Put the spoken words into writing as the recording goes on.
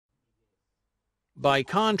By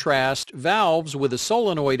contrast, valves with a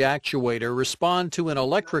solenoid actuator respond to an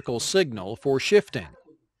electrical signal for shifting.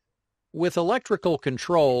 With electrical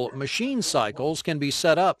control, machine cycles can be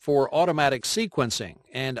set up for automatic sequencing,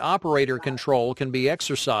 and operator control can be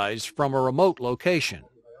exercised from a remote location.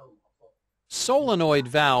 Solenoid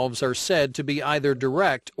valves are said to be either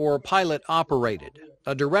direct or pilot-operated.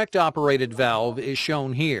 A direct-operated valve is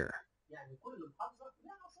shown here.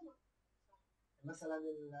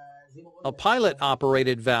 A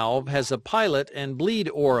pilot-operated valve has a pilot and bleed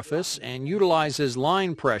orifice and utilizes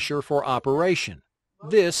line pressure for operation.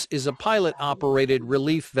 This is a pilot-operated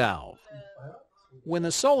relief valve. When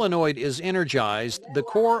the solenoid is energized, the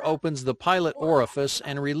core opens the pilot orifice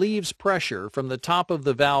and relieves pressure from the top of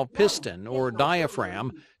the valve piston or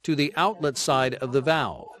diaphragm to the outlet side of the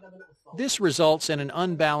valve. This results in an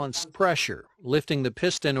unbalanced pressure, lifting the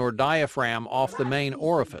piston or diaphragm off the main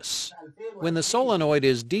orifice. When the solenoid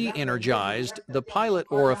is de-energized, the pilot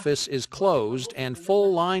orifice is closed and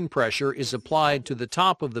full line pressure is applied to the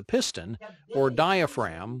top of the piston or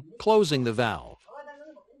diaphragm, closing the valve.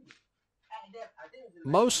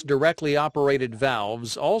 Most directly operated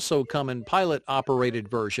valves also come in pilot-operated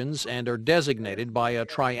versions and are designated by a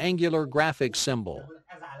triangular graphic symbol.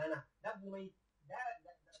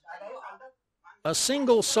 A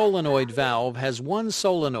single solenoid valve has one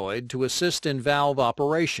solenoid to assist in valve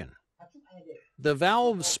operation. The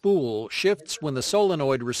valve spool shifts when the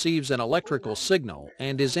solenoid receives an electrical signal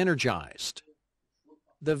and is energized.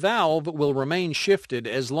 The valve will remain shifted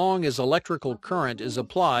as long as electrical current is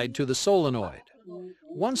applied to the solenoid.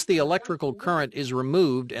 Once the electrical current is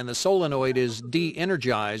removed and the solenoid is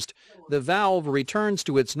de-energized, the valve returns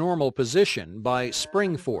to its normal position by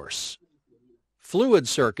spring force. Fluid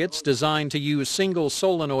circuits designed to use single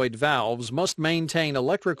solenoid valves must maintain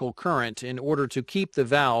electrical current in order to keep the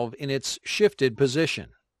valve in its shifted position.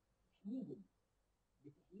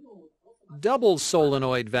 Double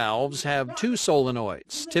solenoid valves have two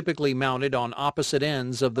solenoids, typically mounted on opposite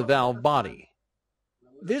ends of the valve body.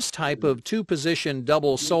 This type of two-position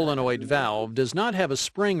double solenoid valve does not have a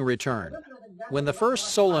spring return. When the first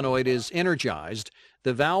solenoid is energized,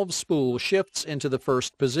 the valve spool shifts into the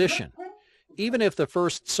first position. Even if the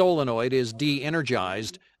first solenoid is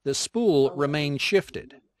de-energized, the spool remains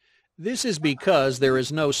shifted. This is because there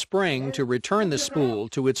is no spring to return the spool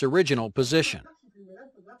to its original position.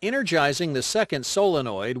 Energizing the second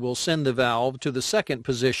solenoid will send the valve to the second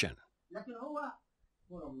position.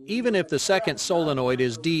 Even if the second solenoid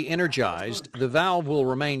is de-energized, the valve will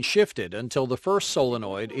remain shifted until the first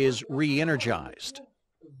solenoid is re-energized.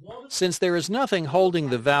 Since there is nothing holding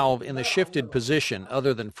the valve in the shifted position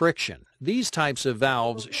other than friction, these types of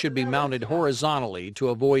valves should be mounted horizontally to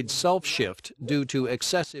avoid self-shift due to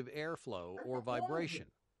excessive airflow or vibration.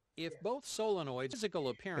 If both solenoids' physical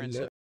appearance